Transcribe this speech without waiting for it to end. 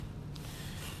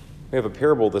We have a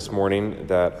parable this morning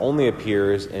that only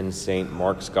appears in St.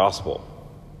 Mark's Gospel.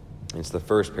 It's the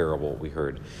first parable we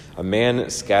heard. A man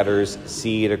scatters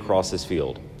seed across his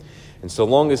field, and so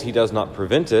long as he does not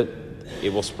prevent it,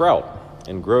 it will sprout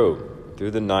and grow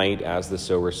through the night as the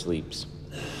sower sleeps.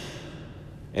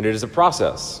 And it is a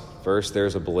process. First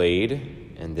there's a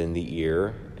blade, and then the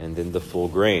ear, and then the full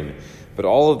grain. But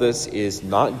all of this is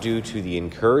not due to the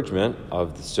encouragement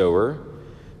of the sower.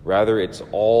 Rather, it's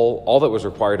all that was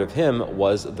required of him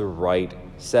was the right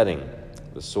setting,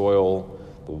 the soil,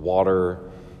 the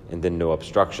water, and then no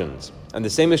obstructions. And the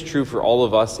same is true for all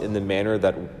of us in the manner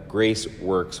that grace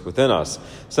works within us.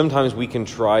 Sometimes we can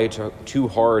try too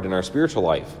hard in our spiritual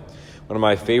life. One of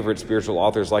my favorite spiritual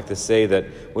authors like to say that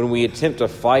when we attempt to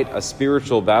fight a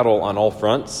spiritual battle on all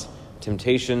fronts,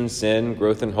 temptation, sin,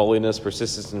 growth in holiness,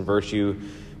 persistence in virtue,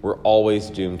 we're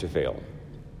always doomed to fail.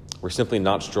 We're simply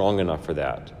not strong enough for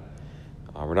that.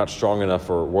 We're not strong enough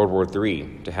for World War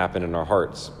III to happen in our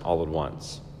hearts all at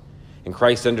once. And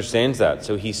Christ understands that,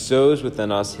 so he sows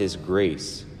within us his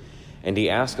grace. And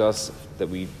he asks us that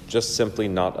we just simply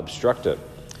not obstruct it,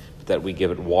 but that we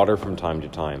give it water from time to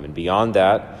time. And beyond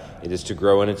that, it is to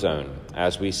grow on its own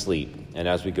as we sleep and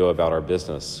as we go about our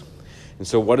business. And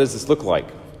so what does this look like?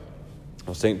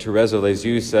 Well, St. Therese of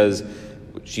Lisieux says,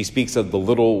 she speaks of the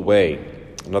little way.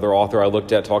 Another author I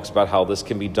looked at talks about how this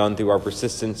can be done through our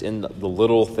persistence in the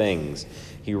little things.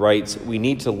 He writes, we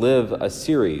need to live a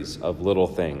series of little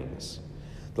things.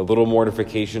 The little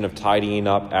mortification of tidying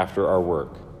up after our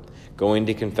work, going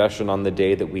to confession on the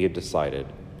day that we have decided,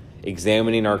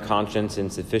 examining our conscience in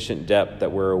sufficient depth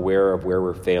that we're aware of where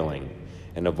we're failing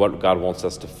and of what God wants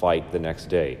us to fight the next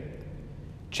day,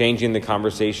 changing the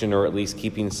conversation or at least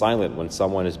keeping silent when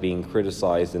someone is being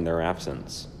criticized in their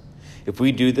absence. If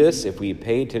we do this, if we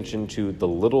pay attention to the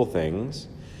little things,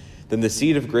 then the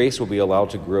seed of grace will be allowed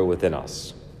to grow within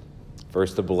us.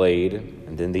 First the blade,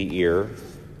 and then the ear,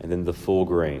 and then the full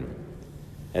grain.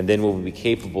 And then we'll be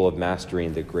capable of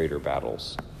mastering the greater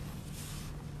battles.